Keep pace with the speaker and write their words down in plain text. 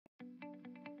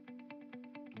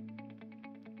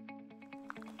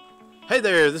Hey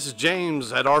there, this is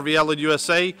James at RV Outlet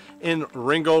USA in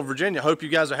Ringgold, Virginia. Hope you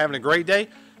guys are having a great day.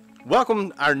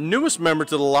 Welcome our newest member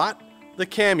to the lot, the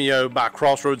Cameo by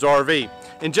CrossRoads RV.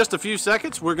 In just a few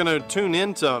seconds, we're going to tune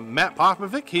in to Matt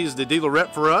Popovic. He's the dealer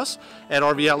rep for us at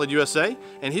RV Outlet USA,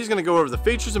 and he's going to go over the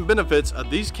features and benefits of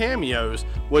these Cameos,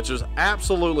 which is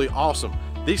absolutely awesome.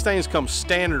 These things come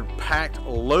standard packed,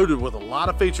 loaded with a lot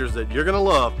of features that you're going to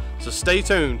love, so stay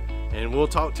tuned and we'll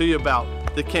talk to you about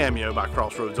the Cameo by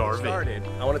CrossRoads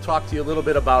RV. I want to talk to you a little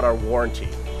bit about our warranty.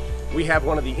 We have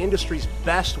one of the industry's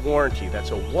best warranty.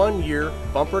 That's a 1-year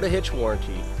bumper to hitch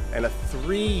warranty and a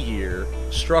 3-year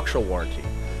structural warranty.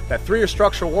 That 3-year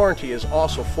structural warranty is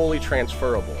also fully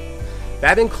transferable.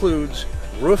 That includes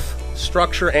roof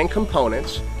structure and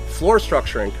components, floor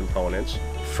structure and components,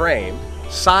 frame,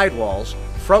 sidewalls,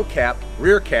 front cap,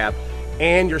 rear cap,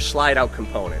 and your slide out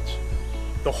components.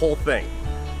 The whole thing.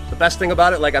 The best thing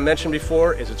about it, like I mentioned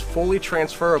before, is it's fully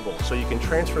transferable, so you can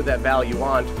transfer that value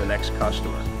on to the next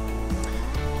customer.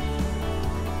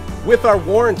 With our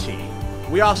warranty,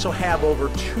 we also have over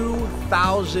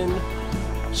 2,000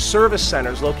 service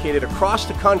centers located across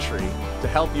the country to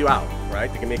help you out, right?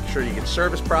 They can make sure you get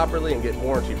serviced properly and get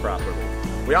warranty properly.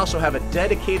 We also have a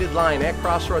dedicated line at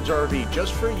CrossRoads RV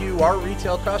just for you, our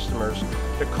retail customers,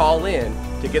 to call in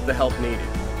to get the help needed.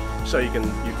 So you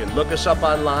can look us up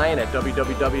online at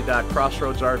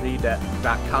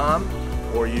www.crossroadsrv.com,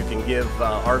 or you can give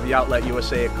RV Outlet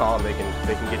USA a call and they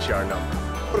can get you our number.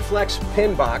 Put a flex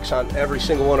pin box on every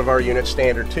single one of our units,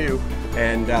 standard too.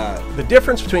 And the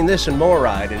difference between this and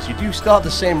MORryde is you do still have the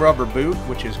same rubber boot,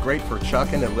 which is great for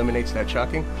chucking, it eliminates that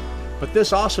chucking. But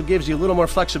this also gives you a little more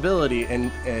flexibility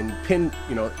and pin,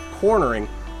 cornering,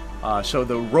 so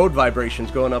the road vibrations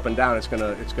going up and down, it's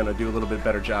gonna do a little bit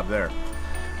better job there.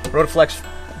 Rotaflex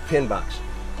pin box.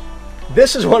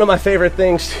 This is one of my favorite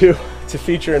things to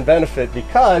feature and benefit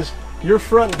because your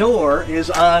front door is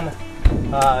on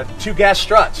 2 gas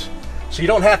struts, so you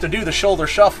don't have to do the shoulder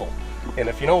shuffle. And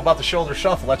if you know about the shoulder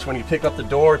shuffle, that's when you pick up the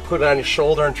door, put it on your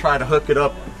shoulder, and try to hook it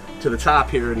up to the top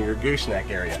here in your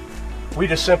gooseneck area. We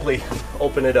just simply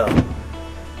open it up.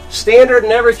 Standard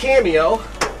in every Cameo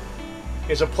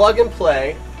is a plug and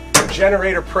play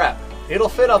generator prep. It'll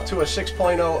fit up to a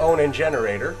 6.0 own-in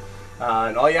generator,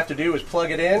 and all you have to do is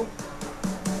plug it in,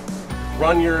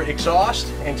 run your exhaust,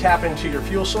 and tap into your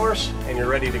fuel source, and you're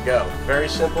ready to go. Very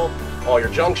simple. All your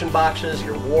junction boxes,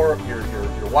 your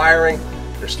wiring,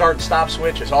 your start and stop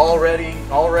switch is already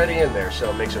in there, so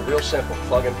it makes it real simple.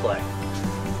 Plug and play.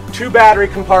 2 battery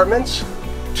compartments,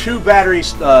 2 battery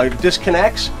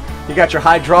disconnects. You got your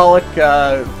hydraulic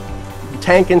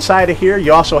tank inside of here.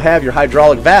 You also have your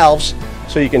hydraulic valves,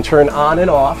 so you can turn on and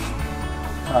off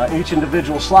each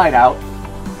individual slide out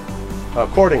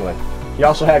accordingly. You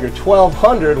also have your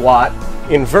 1200 watt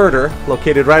inverter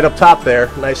located right up top there,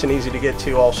 nice and easy to get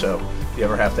to also if you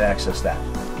ever have to access that.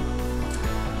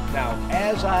 Now,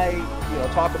 as I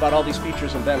talk about all these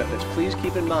features and benefits, please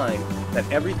keep in mind that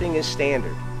everything is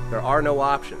standard. There are no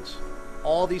options.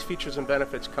 All these features and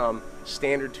benefits come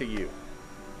standard to you.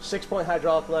 6-point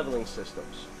hydraulic leveling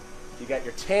systems. You got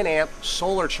your 10 amp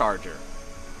solar charger.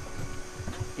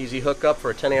 Easy hookup for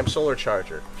a 10 amp solar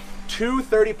charger. 2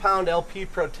 30-pound LP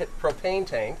propane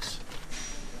tanks.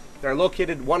 They're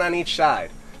located 1 on each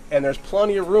side. And there's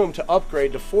plenty of room to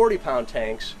upgrade to 40-pound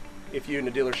tanks if you and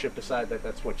the dealership decide that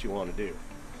that's what you want to do.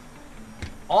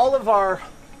 All of our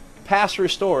pass-through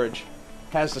storage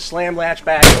has the slam latch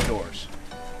backing doors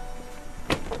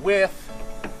with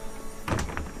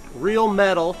real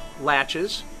metal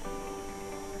latches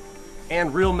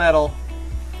and real metal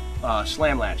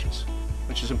slam latches,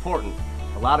 which is important.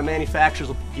 A lot of manufacturers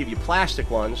will give you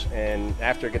plastic ones, and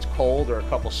after it gets cold or a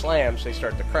couple slams, they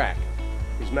start to crack.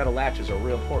 These metal latches are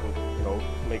real important,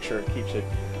 make sure it keeps it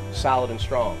solid and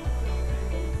strong.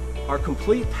 Our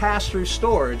complete pass-through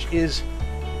storage is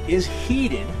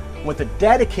heated with a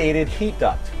dedicated heat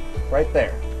duct right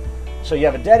there. So you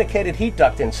have a dedicated heat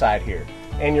duct inside here,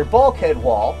 and your bulkhead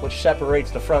wall, which separates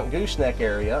the front gooseneck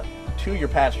area to your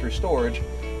pass-through storage,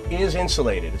 is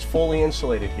insulated. It's fully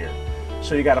insulated here.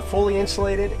 So you got a fully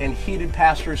insulated and heated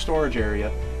pass-through storage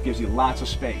area, gives you lots of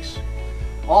space.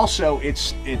 Also,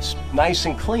 it's nice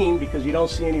and clean because you don't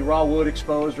see any raw wood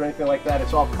exposed or anything like that.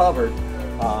 It's all covered,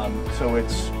 so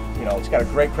it's got a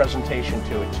great presentation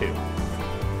to it too.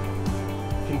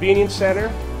 Convenience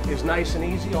center is nice and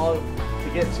easy all to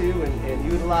get to and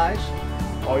utilize.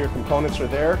 All your components are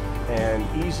there and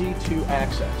easy to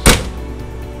access.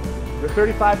 Your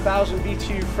 35,000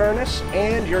 BTU furnace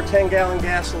and your 10-gallon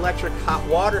gas electric hot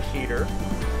water heater.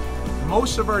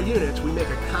 Most of our units, we make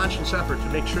a conscious effort to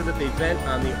make sure that they vent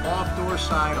on the off door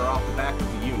side or off the back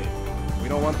of the unit. We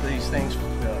don't want these things,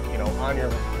 you know, on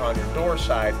your door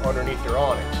side underneath your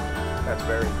awnings. That's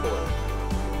very important.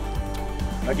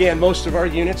 Again, most of our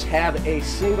units have a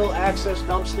single access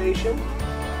dump station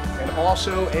and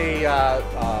also a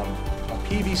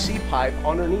PVC pipe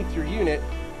underneath your unit,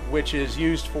 which is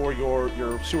used for your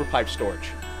sewer pipe storage.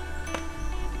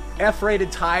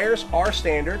 F-rated tires are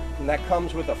standard, and that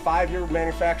comes with a 5-year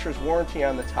manufacturer's warranty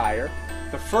on the tire.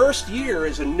 The first year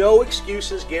is a no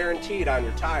excuses guaranteed on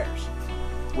your tires,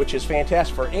 which is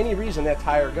fantastic. For any reason that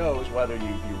tire goes, whether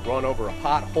you run over a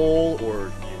pothole or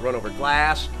you run over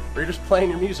glass, or you're just playing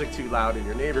your music too loud and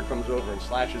your neighbor comes over and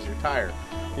slashes your tire,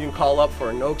 you can call up for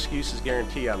a no excuses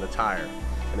guarantee on the tire,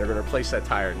 and they're going to replace that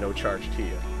tire at no charge to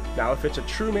you. Now, if it's a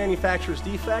true manufacturer's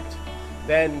defect,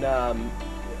 then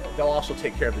they'll also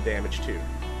take care of the damage too,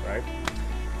 right?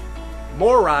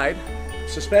 MORride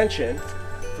suspension,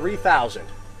 $3,000.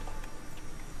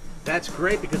 That's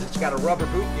great because it's got a rubber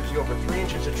boot, gives you over 3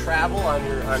 inches of travel on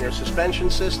your suspension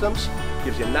systems,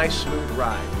 gives you a nice smooth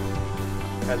ride.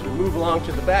 As we move along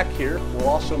to the back here, we'll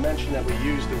also mention that we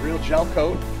use the real gel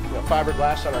coat,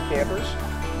 fiberglass on our campers.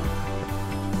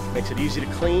 Makes it easy to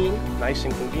clean, nice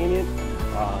and convenient,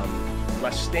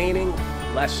 less staining,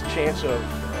 less chance of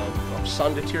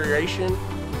sun deterioration.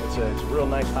 It's a real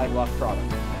nice high gloss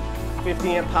product.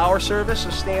 50 amp power service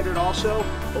is standard also,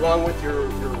 along with your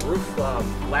roof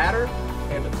ladder,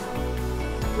 and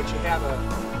which you have a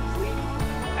complete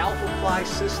Alpha Ply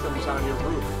systems on your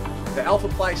roof. The Alpha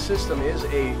Ply system is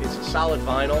a solid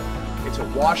vinyl. It's a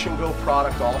wash and go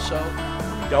product also.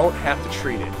 You don't have to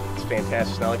treat it. It's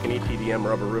fantastic. It's not like an EPDM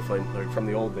rubber roof like from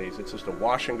the old days. It's just a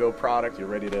wash and go product. You're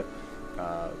ready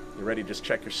to just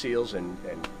check your seals and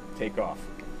take off.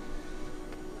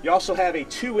 You also have a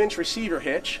 2-inch receiver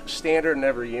hitch, standard in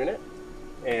every unit,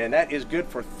 and that is good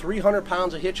for 300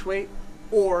 pounds of hitch weight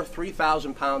or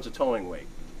 3,000 pounds of towing weight.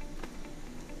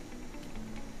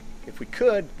 If we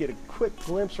could get a quick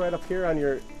glimpse right up here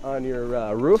on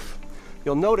your roof,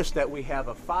 you'll notice that we have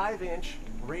a 5-inch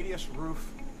radius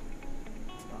roof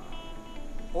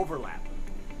overlap.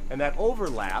 And that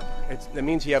overlap, that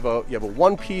means you have a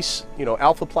one-piece,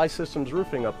 Alpha Ply Systems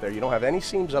roofing up there. You don't have any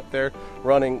seams up there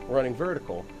running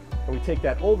vertical. And we take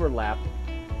that overlap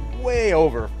way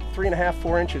over 3.5,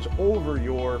 4 inches over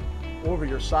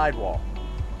your sidewall,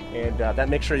 and that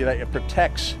makes sure that it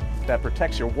protects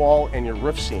your wall and your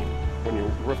roof seam. When your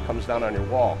roof comes down on your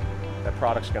wall, that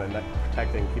product's going to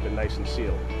protect it and keep it nice and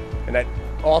sealed. And that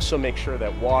also makes sure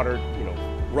that water,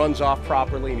 runs off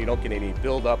properly and you don't get any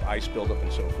buildup, ice buildup,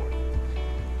 and so forth.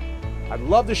 I'd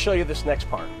love to show you this next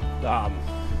part.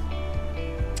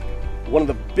 One of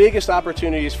the biggest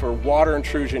opportunities for water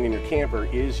intrusion in your camper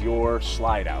is your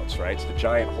slide outs, right? It's the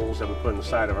giant holes that we put in the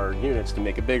side of our units to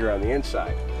make it bigger on the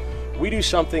inside. We do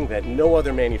something that no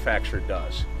other manufacturer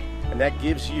does, and that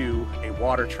gives you a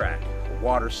water track, a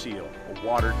water seal, a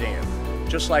water dam.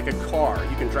 Just like a car,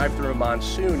 you can drive through a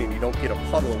monsoon and you don't get a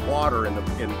puddle of water in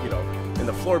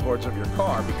the floorboards of your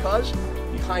car, because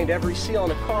behind every seal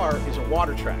in a car is a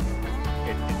water track.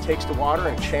 It takes the water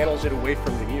and channels it away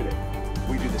from the unit.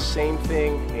 We do the same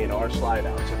thing in our slide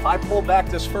outs. If I pull back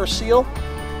this first seal,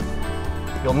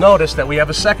 you'll notice that we have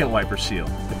a second wiper seal.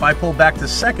 If I pull back the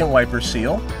second wiper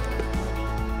seal,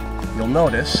 you'll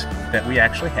notice that we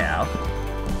actually have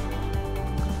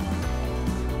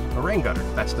a rain gutter.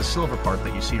 That's the silver part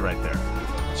that you see right there.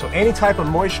 So any type of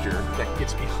moisture that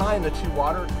gets behind the two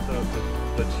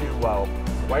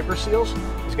wiper seals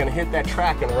is going to hit that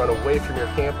track and run away from your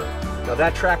camper. Now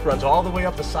that track runs all the way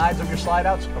up the sides of your slide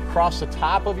outs, across the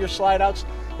top of your slide outs,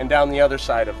 and down the other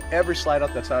side of every slide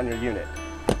out that's on your unit.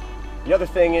 The other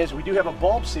thing is we do have a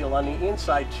bulb seal on the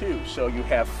inside too, so you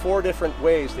have 4 different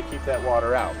ways to keep that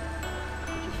water out,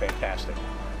 which is fantastic.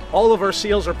 All of our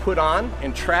seals are put on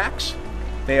in tracks.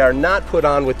 They are not put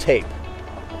on with tape.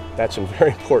 That's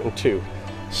very important too.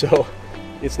 So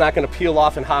it's not going to peel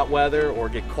off in hot weather or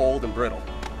get cold and brittle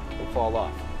and fall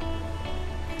off.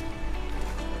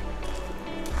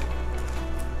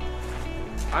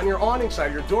 On your awning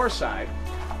side, your door side,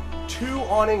 2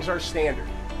 awnings are standard.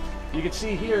 You can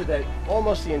see here that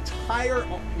almost the entire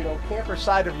camper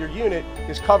side of your unit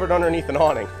is covered underneath an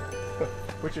awning,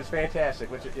 which is fantastic,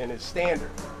 and is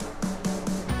standard.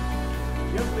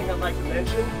 The other thing I'd like to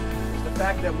mention is the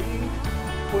fact that we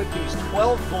put these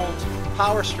 12-volt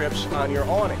power strips on your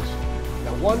awnings.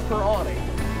 Now, 1 per awning.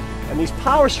 And these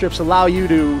power strips allow you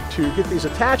to get these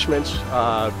attachments,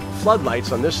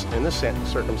 floodlights in this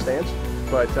circumstance,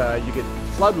 but you get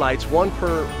floodlights 1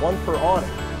 per awning.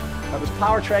 Now this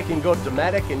power track, you can go to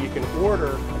Dometic and you can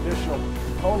order additional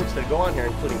components that go on here,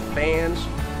 including fans.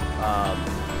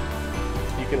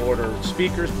 You can order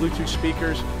speakers, Bluetooth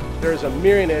speakers. there's a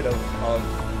myriad of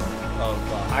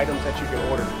items that you can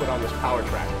order to put on this power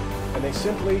track, and they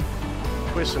simply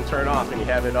twist and turn off, and you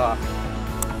have it off.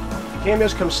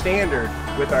 Cameos come standard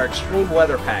with our extreme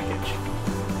weather package.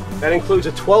 That includes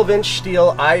a 12-inch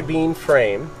steel I-beam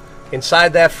frame.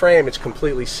 Inside that frame, it's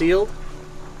completely sealed,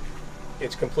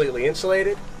 it's completely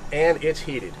insulated, and it's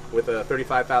heated with a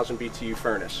 35,000 BTU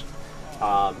furnace.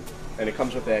 And it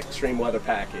comes with that extreme weather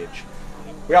package.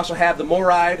 We also have the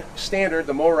MoRide standard,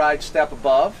 the MoRide step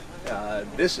above.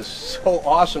 This is so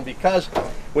awesome because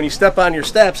when you step on your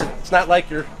steps, it's not like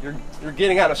you're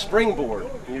getting on a springboard.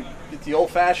 You get the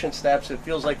old-fashioned steps, it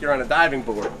feels like you're on a diving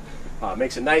board.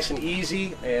 Makes it nice and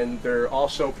easy, and they're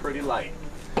also pretty light.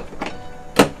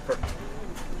 For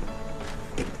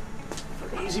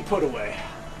easy put away.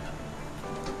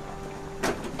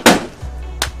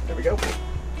 There we go.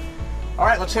 All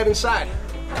right, let's head inside.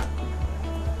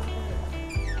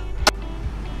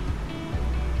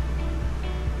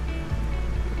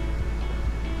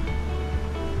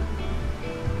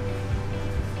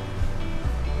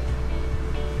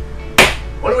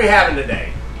 What are we having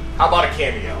today? How about a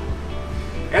Cameo?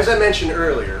 As I mentioned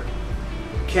earlier,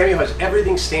 Cameo has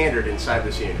everything standard inside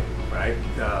this unit, right?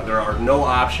 There are no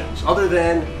options other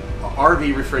than an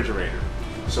RV refrigerator.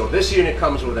 So this unit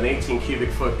comes with an 18 cubic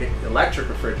foot electric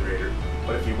refrigerator,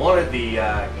 but if you wanted the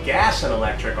gas and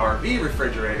electric RV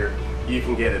refrigerator, you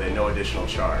can get it at no additional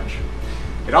charge.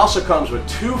 It also comes with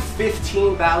two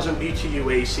 15,000 BTU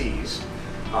ACs,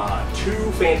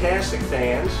 two fantastic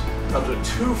fans, comes with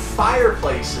two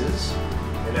fireplaces,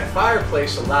 and that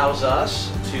fireplace allows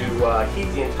us to heat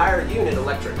the entire unit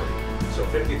electrically. So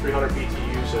 5,300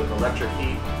 BTUs of electric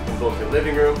heat in both your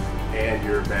living room and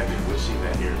your bedroom. We'll see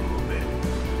that here in a little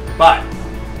bit. But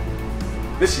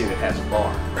this unit has a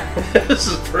bar. This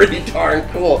is pretty darn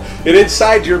cool. And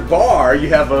inside your bar, you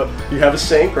have a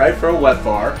sink, right, for a wet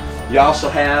bar. You also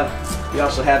have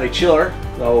a chiller,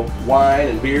 so wine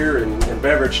and beer and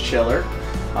beverage chiller.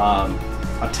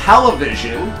 A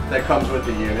television that comes with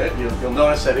the unit. You'll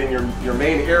notice that in your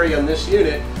main area in this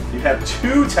unit, you have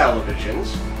two televisions,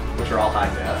 which are all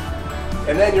high def,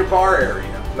 and then your bar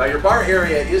area. Now your bar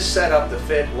area is set up to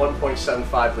fit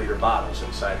 1.75 liter bottles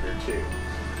inside here too.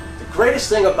 The greatest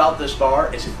thing about this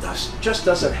bar is it just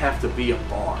doesn't have to be a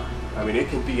bar. I mean, it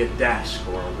can be a desk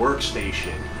or a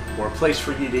workstation or a place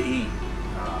for you to eat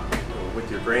with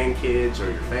your grandkids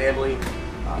or your family.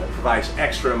 It provides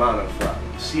extra amount of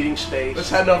seating space. Let's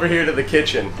head over here to the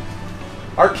kitchen.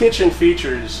 Our kitchen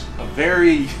features a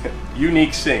very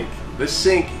unique sink. This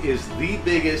sink is the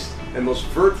biggest and most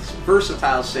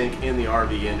versatile sink in the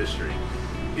RV industry.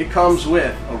 It comes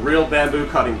with a real bamboo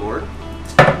cutting board,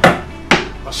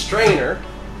 a strainer,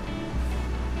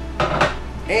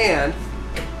 and,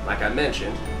 like I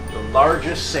mentioned, the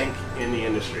largest sink in the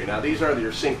industry. Now these are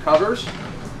your sink covers,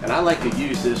 and I like to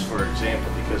use this for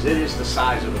example because it is the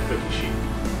size of a cookie sheet.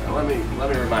 Now let me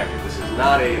remind you, this is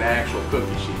not an actual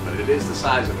cookie sheet, but it is the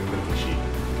size of a cookie sheet.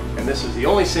 And this is the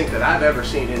only sink that I've ever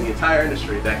seen in the entire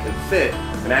industry that can fit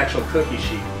an actual cookie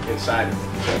sheet inside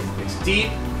of it. It's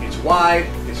deep, it's wide,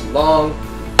 it's long,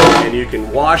 and you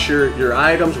can wash your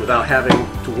items without having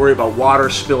to worry about water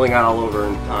spilling out all over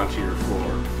and onto your floor.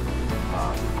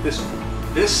 This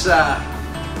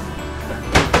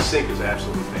sink is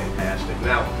absolutely fantastic.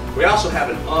 Now, we also have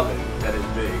an oven that is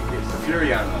big. It's the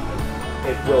Furrion oven.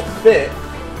 It will fit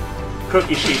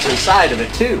cookie sheets inside of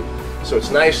it too. So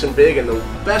it's nice and big, and the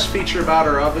best feature about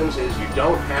our ovens is you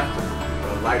don't have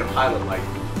to light a pilot light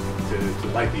to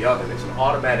light the oven. It's an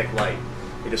automatic light.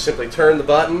 You just simply turn the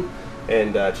button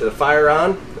and to the fire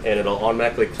on, and it'll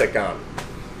automatically click on.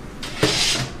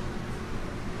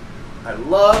 I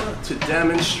love to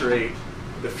demonstrate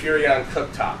the Furrion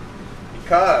cooktop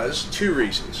because two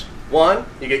reasons. One,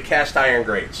 you get cast iron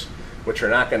grates, which are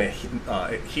not going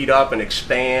to heat up and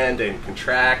expand and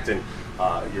contract, and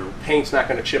your paint's not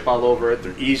going to chip all over it.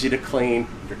 They're easy to clean.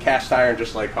 They're cast iron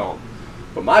just like home.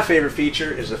 But my favorite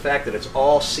feature is the fact that it's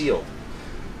all sealed,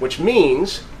 which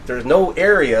means there's no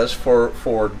areas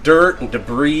for dirt and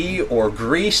debris or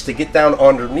grease to get down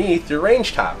underneath your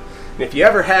range top. And if you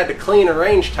ever had to clean a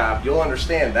range top, you'll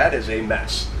understand that is a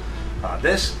mess.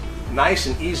 This, nice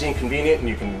and easy and convenient, and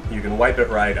you can wipe it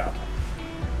right up.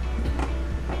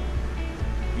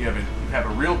 You have a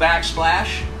real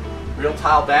backsplash, real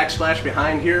tile backsplash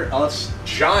behind here. Oh, it's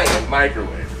giant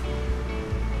microwave.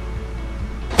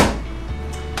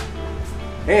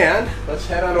 And let's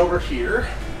head on over here.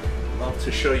 Love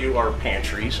to show you our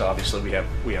pantries. Obviously, we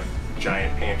have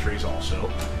giant pantries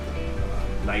also,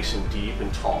 nice and deep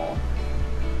and tall.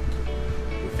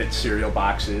 We fit cereal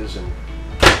boxes,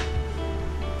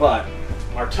 but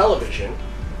our television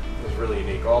is really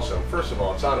unique also. First of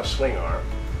all, it's on a swing arm.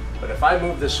 But if I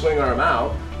move this swing arm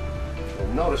out,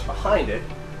 you'll notice behind it,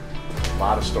 a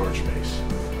lot of storage space.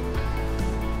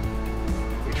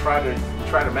 We try to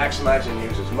maximize and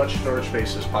use as much storage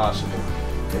space as possible.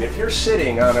 And if you're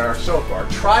sitting on our sofa, our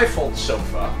tri-fold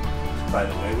sofa, by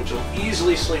the way, which will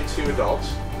easily sleep 2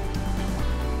 adults,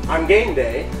 on game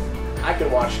day, I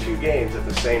can watch 2 games at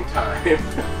the same time.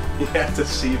 You have to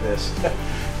see this.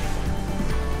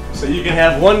 So you can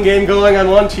have one game going on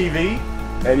one TV,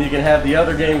 and you can have the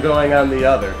other game going on the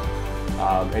other,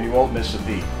 and you won't miss a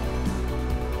beat.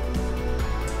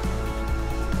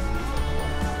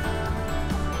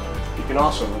 You can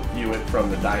also view it from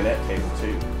the dinette table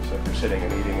too. So if you're sitting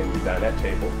and eating in your dinette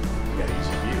table, you got an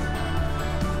easy view.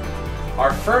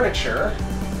 Our furniture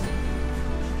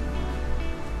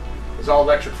is all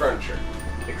electric furniture.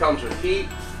 It comes with heat,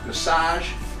 massage,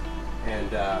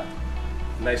 and a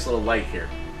nice little light here,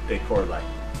 big cord light.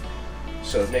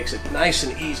 So it makes it nice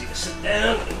and easy to sit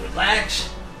down and relax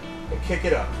and kick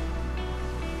it up,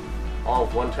 all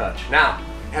with one touch. Now,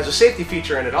 it has a safety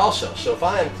feature in it also. So if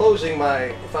I'm closing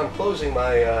my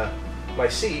my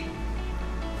seat,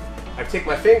 I take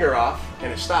my finger off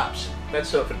and it stops. That's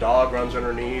so if a dog runs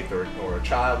underneath or a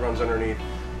child runs underneath,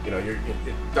 you know,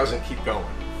 it doesn't keep going.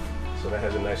 So that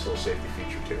has a nice little safety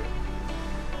feature to it.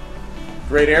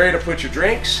 Great area to put your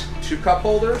drinks, 2 cup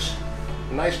holders,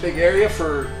 a nice big area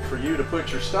for you to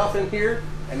put your stuff in here.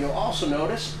 And you'll also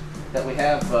notice that we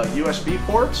have USB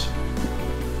ports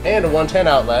and a 110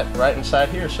 outlet right inside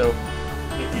here. So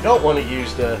if you don't want to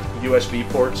use the USB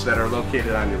ports that are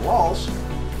located on your walls,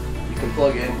 you can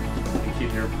plug in and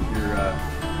keep your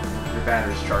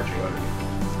batteries charging underneath.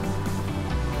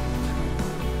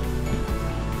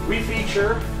 We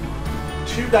feature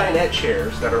 2 dinette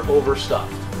chairs that are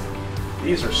overstuffed.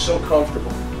 These are so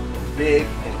comfortable, big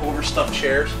and overstuffed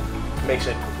chairs. It makes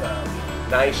it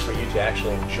nice for you to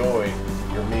actually enjoy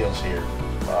your meals here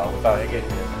without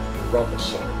getting your rumpus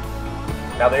sore.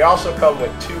 Now they also come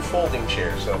with 2 folding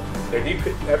chairs. So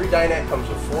every dinette comes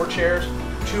with 4 chairs,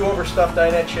 2 overstuffed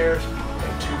dinette chairs,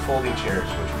 and 2 folding chairs,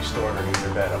 which we store underneath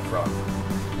your bed up front.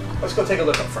 Let's go take a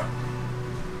look up front.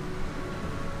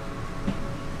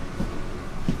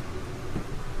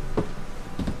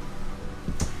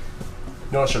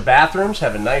 Notice our bathrooms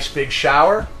have a nice big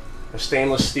shower, a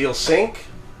stainless steel sink,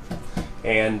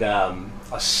 and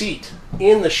a seat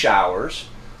in the showers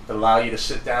that allow you to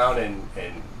sit down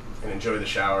and enjoy the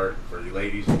shower. For you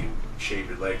ladies, you can shave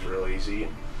your legs real easy,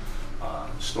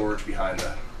 and storage behind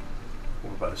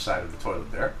over by the side of the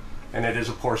toilet there. And it is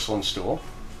a porcelain stool.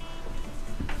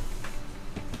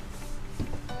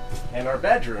 And our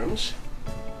bedrooms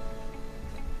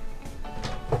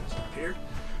here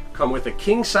come with a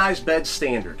king-size bed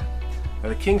standard. Now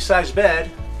the king-size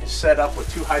bed is set up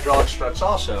with 2 hydraulic struts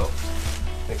also.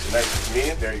 Makes it nice and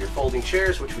convenient. There are your folding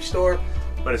chairs, which we store,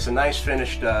 but it's a nice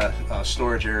finished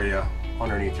storage area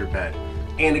underneath your bed.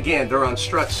 And again, they're on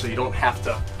struts, so you don't have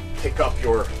to pick up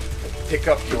your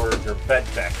bed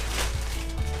deck.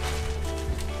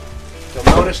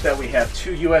 You'll notice that we have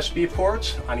 2 USB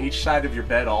ports on each side of your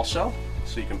bed also,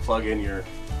 so you can plug in your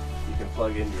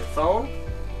phone.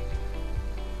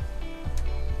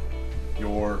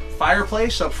 Your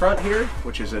fireplace up front here,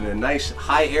 which is in a nice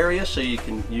high area so you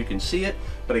can see it,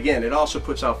 but again, it also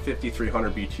puts out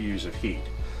 5,300 BTUs of heat.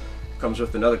 Comes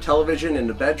with another television in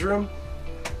the bedroom,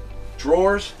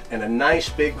 drawers, and a nice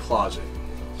big closet.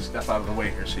 Step out of the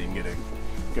way here so you can get a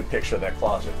good picture of that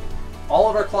closet. All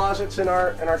of our closets in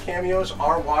our Cameos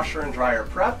are washer and dryer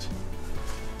prepped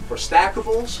for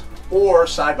stackables or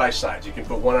side by sides. You can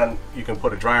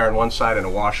put a dryer on one side and a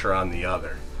washer on the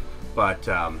other. But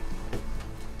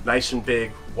nice and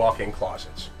big walk-in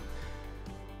closets.